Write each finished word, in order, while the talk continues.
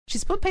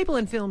She's put people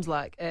in films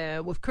like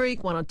Wolf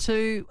Creek, 1 or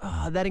 2,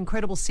 that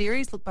incredible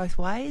series, Look Both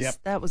Ways. Yep.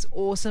 That was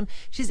awesome.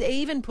 She's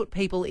even put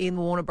people in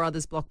Warner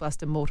Brothers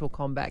blockbuster Mortal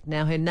Kombat.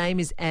 Now, her name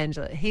is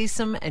Angela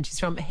Heesum, and she's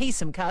from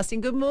Heesum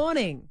Casting. Good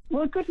morning.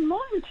 Well, good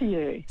morning to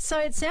you. So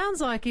it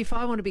sounds like if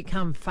I want to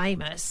become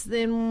famous,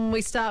 then we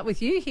start with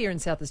you here in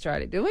South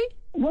Australia, do we?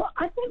 Well,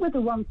 I think we're the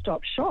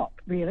one-stop shop,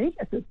 really,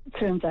 as it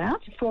turns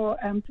out, for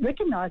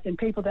recognising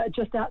people that are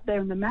just out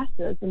there in the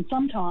masses and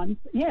sometimes,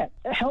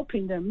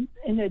 helping them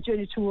in their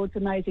journey towards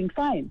amazing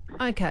fame.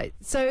 Okay,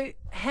 so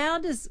how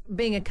does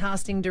being a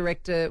casting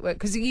director work?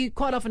 Because you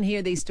quite often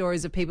hear these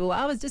stories of people,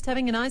 I was just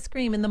having an ice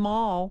cream in the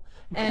mall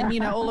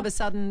and, all of a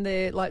sudden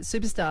they're like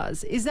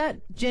superstars. Is that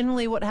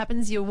generally what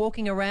happens? You're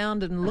walking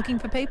around and looking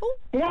for people?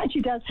 It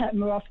actually does happen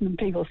more often than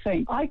people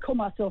think. I call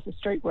myself a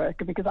street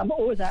worker because I'm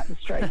always out in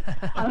the street.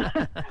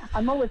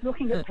 I'm always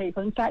looking at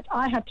people. In fact,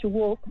 I have to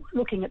walk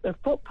looking at the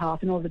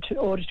footpath in order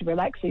to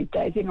relax these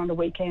days, even on the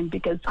weekend,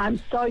 because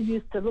I'm so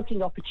used to looking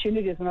at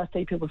opportunities when I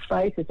see people's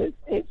faces.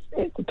 It's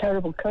a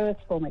terrible curse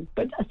for me.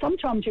 But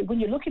sometimes when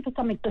you're looking for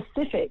something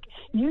specific,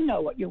 you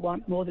know what you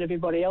want more than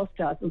everybody else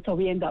does. And so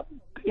we end up,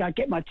 I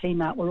get my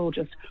team out, we're all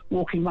just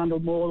walking Rundle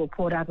Mall or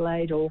Port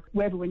Adelaide or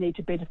wherever we need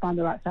to be to find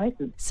the right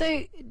faces.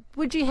 So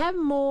would you have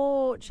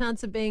more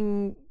chance of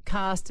being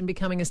cast and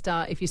becoming a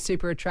star if you're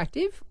super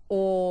attractive,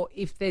 or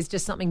if there's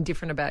just something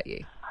different about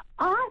you?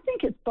 I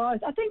think it's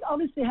both. I think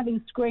obviously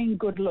having screen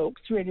good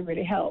looks really,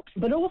 really helps.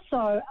 But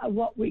also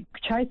what we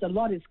chase a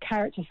lot is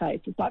character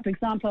faces. Like, for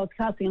example, I was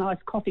casting an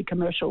iced coffee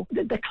commercial.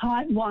 The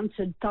client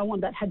wanted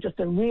someone that had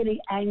just a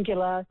really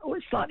angular or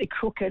slightly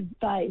crooked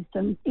face.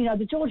 And,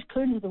 the George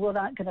Clooney of the world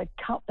aren't going to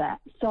cut that.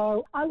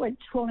 So I went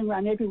trawling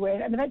around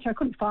everywhere. And eventually I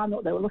couldn't find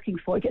what they were looking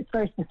for. It gets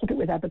very specific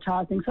with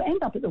advertising. So I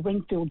ended up at the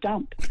Wingfield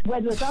dump,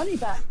 where there was only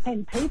about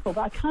 10 people.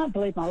 But I can't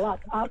believe my luck.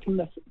 Out from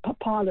the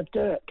pile of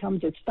dirt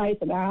comes his face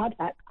and a hard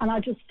hat. And I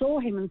just saw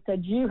him and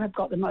said, you have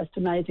got the most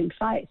amazing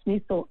face. And he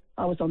thought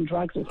I was on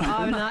drugs or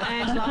something. Oh, no,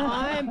 Angela,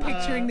 I am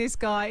picturing this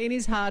guy in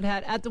his hard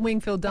hat at the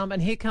Wingfield dump,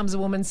 and here comes a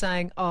woman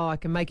saying, oh, I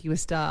can make you a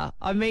star.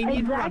 I mean,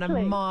 you'd run a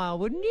mile,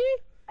 wouldn't you?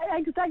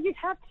 Exactly, you'd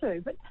have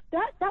to. But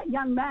that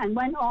young man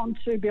went on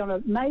to be on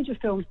a major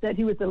film set.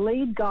 He was the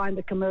lead guy in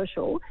the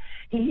commercial.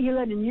 He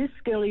learned a new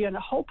skill. He earned a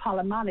whole pile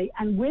of money,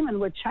 and women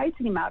were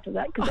chasing him after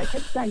that because they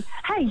kept saying,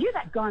 hey, you're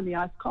that guy in the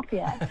iced coffee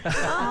ad.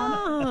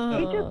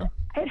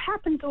 It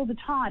happens all the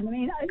time. I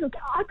mean, look,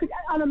 I could,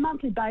 on a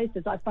monthly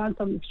basis, I find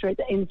someone on the street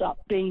that ends up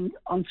being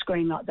on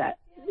screen like that.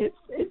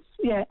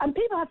 And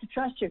people have to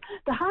trust you.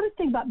 The hardest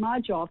thing about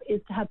my job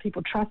is to have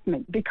people trust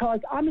me,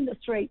 because I'm in the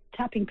street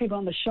tapping people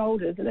on the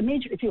shoulders, and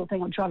immediately people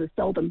think I'm trying to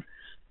sell them,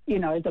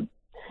 the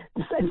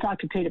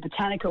Encyclopedia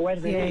Britannica or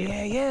whatever it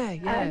is. Yeah.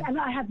 And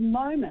I have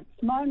moments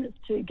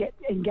to get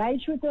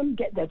engaged with them,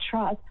 get their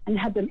trust, and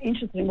have them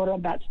interested in what I'm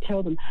about to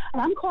tell them.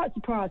 And I'm quite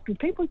surprised because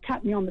people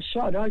tap me on the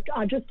shoulder.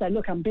 I just say,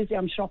 look, I'm busy,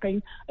 I'm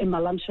shopping in my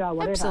lunch hour,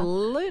 whatever.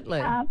 Absolutely.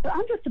 But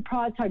I'm just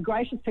surprised how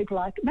gracious people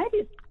are. Maybe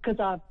it's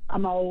because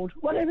I'm old,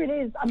 whatever it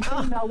is, I'm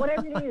female,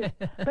 whatever it is.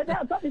 But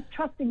I've got this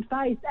trusting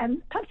face,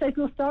 and perhaps they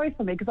feel sorry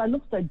for me because I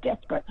look so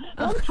desperate.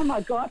 But every time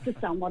I go up to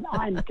someone,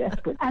 I'm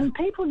desperate. And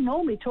people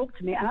normally talk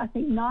to me, and I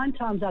think 9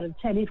 times out of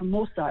 10, even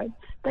more so,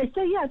 they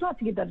say, yeah, I'd like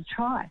to give that a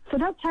try. So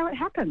that's how it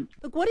happened.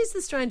 Look, what is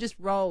the strangest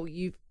role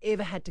you've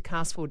ever had to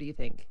cast for, do you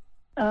think?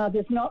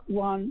 There's not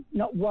one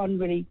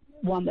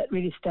that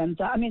really stands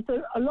out. I mean,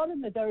 so a lot of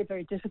them are very,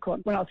 very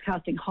difficult. When I was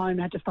casting Home,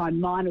 I had to find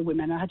minor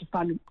women. I had to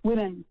find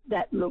women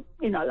that look,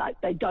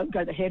 like they don't go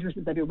to the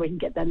hairdressers every week and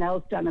get their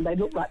nails done, and they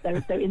look like they're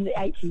in the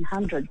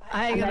 1800s.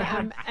 Hang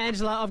on,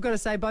 Angela, I've got to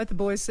say, both the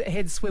boys'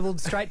 heads swiveled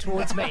straight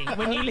towards me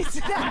when you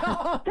listed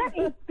that. That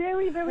is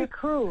very, very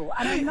cruel.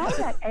 And I know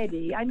that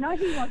Eddie. I know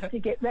he wants to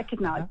get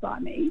recognised by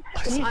me,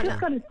 but he's just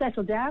got to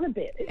settle down a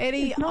bit.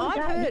 Eddie,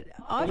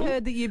 I've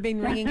heard that you've been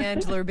ringing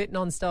Angela a bit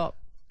non-stop.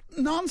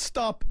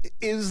 Non-stop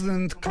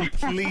isn't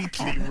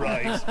completely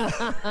right.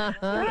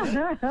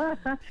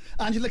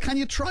 Angela, can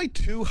you try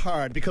too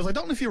hard? Because I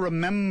don't know if you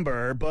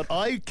remember, but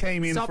I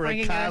came in for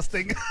a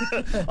casting.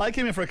 I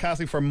came in for a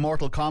casting for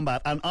Mortal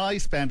Kombat, and I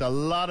spent a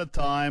lot of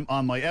time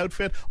on my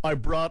outfit. I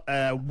brought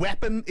a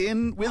weapon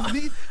in with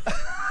me.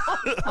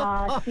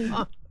 Well,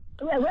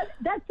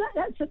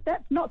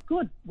 that's not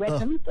good,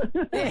 weapons.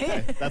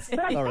 That's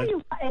but I tell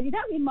you, Eddie,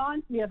 that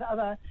reminds me of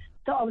a.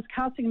 So I was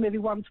casting a movie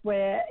once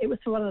where it was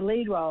for one of the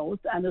lead roles,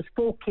 and there's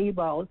 4 key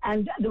roles,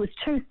 and there was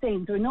 2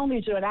 scenes. We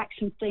normally do an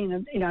action scene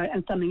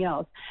and something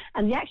else.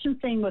 And the action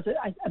scene was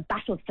a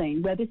battle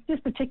scene where this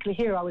particular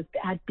hero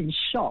had been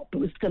shot but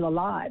was still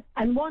alive.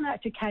 And one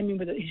actor came in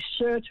with his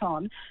shirt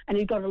on, and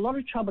he got a lot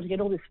of trouble to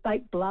get all this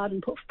fake blood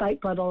and put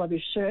fake blood all over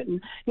his shirt,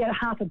 and he had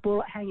half a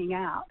bullet hanging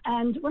out.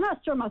 And when I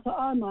saw him, I thought,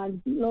 oh my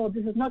Lord,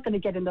 this is not going to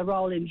get in the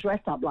role in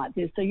dress up like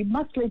this, so you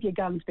must leave your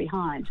guns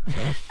behind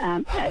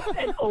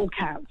at all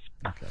counts.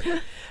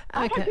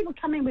 I've had people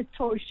come in with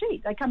toy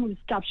sheep. They come in with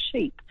stuffed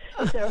sheep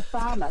if they're a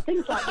farmer,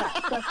 things like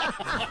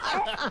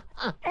that.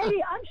 So,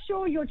 Eddie, I'm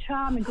sure you're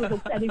charming because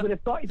Eddie would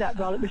have got you that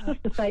role. It was just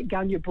a fake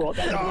gun you brought.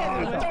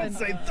 Don't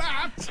say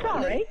that.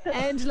 Sorry.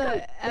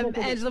 Angela,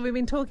 we've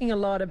been talking a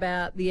lot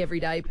about the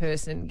everyday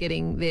person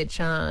getting their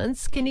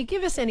chance. Can you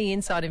give us any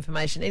inside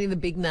information, any of the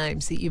big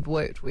names that you've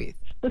worked with?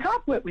 Look,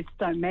 I've worked with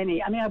so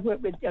many. I mean, I've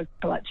worked with people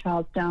like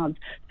Charles Downs,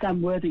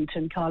 Sam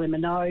Worthington, Kylie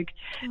Minogue,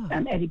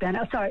 Eddie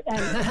Banner. Sorry,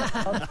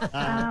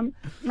 a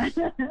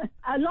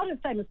lot of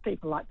famous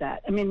people like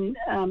that. I mean,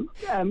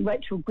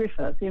 Rachel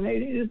Griffiths,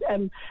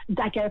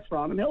 Zac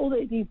Efron. I mean, all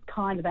these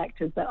kind of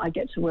actors that I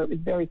get to work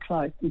with very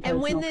close.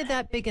 And when they're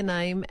that big a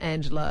name,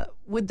 Angela,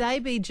 would they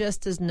be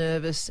just as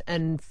nervous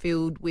and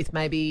filled with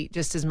maybe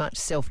just as much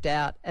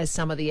self-doubt as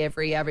some of the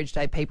average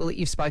day people that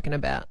you've spoken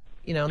about?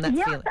 You know, and that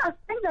feeling. I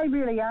think they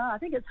really are. I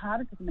think it's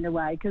harder for them in a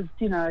way because,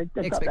 they've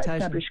got that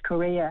established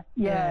career.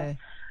 Yeah.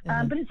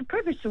 But it's a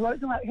privilege to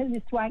work with like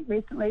Hilary Swank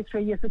recently,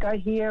 3 years ago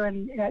here,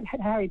 and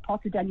Harry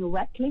Potter, Daniel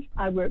Radcliffe.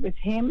 I worked with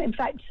him. In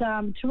fact,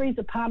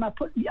 Teresa Palmer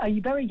put a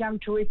very young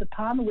Teresa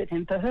Palmer with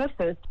him for her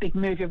first big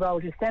movie role,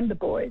 December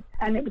Boys,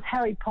 and it was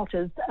Harry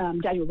Potter's,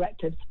 Daniel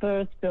Radcliffe's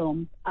first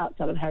film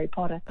outside of Harry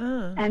Potter.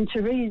 And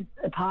Teresa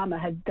Palmer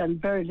had done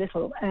very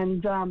little,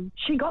 and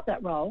she got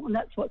that role, and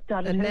that's what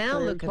started. And her now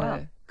career look as at well.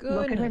 her. Good.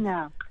 Look at her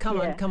now.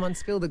 Come on,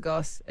 spill the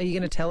goss. Are you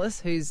going to tell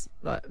us who's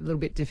a little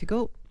bit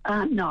difficult?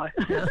 No.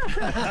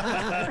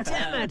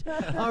 Damn it.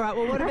 All right,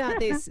 well, what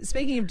about this?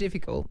 Speaking of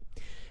difficult,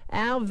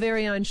 our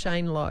very own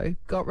Shane Lowe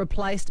got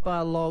replaced by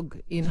a log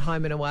in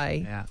Home and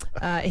Away.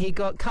 Yeah. He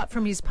got cut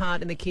from his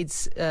part in the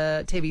kids'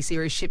 TV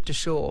series Shipped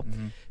Ashore.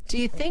 Mm-hmm. Do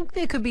you think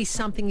there could be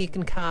something you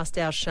can cast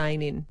our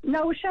Shane in?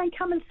 No, well, Shane,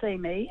 come and see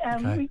me.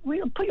 Okay.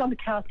 We'll put you on the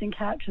casting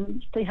couch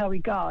and see how we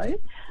go.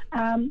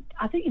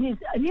 I think you need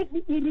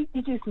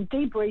to do some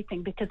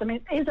debriefing because, I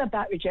mean, it is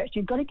about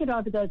rejection. You've got to get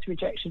over those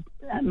rejection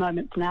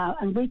moments now,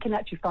 and we can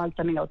actually find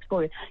something else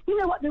for you. You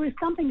know what? There is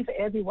something for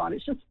everyone.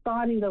 It's just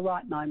finding the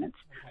right moments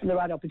and the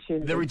right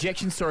opportunity. The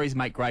rejection stories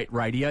make great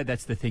radio.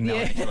 That's the thing, though,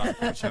 Angela,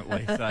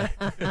 unfortunately. So.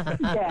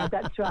 Yeah,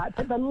 that's right.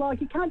 But the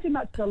log, you can't do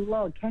much to the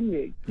log, can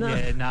you? No.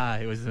 Yeah, no,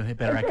 it was a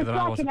better actor than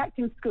I was. It's like in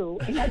acting school.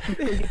 In acting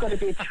school, you've got to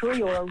be a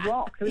tree or a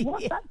rock. I mean,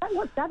 what's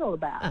that all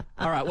about?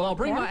 All right, well, I'll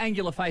bring my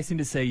angular face in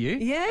to see you.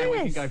 Yes. And we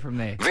can go from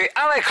there. The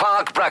Ali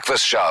Clark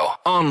Breakfast Show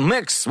on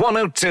Mix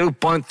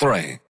 102.3.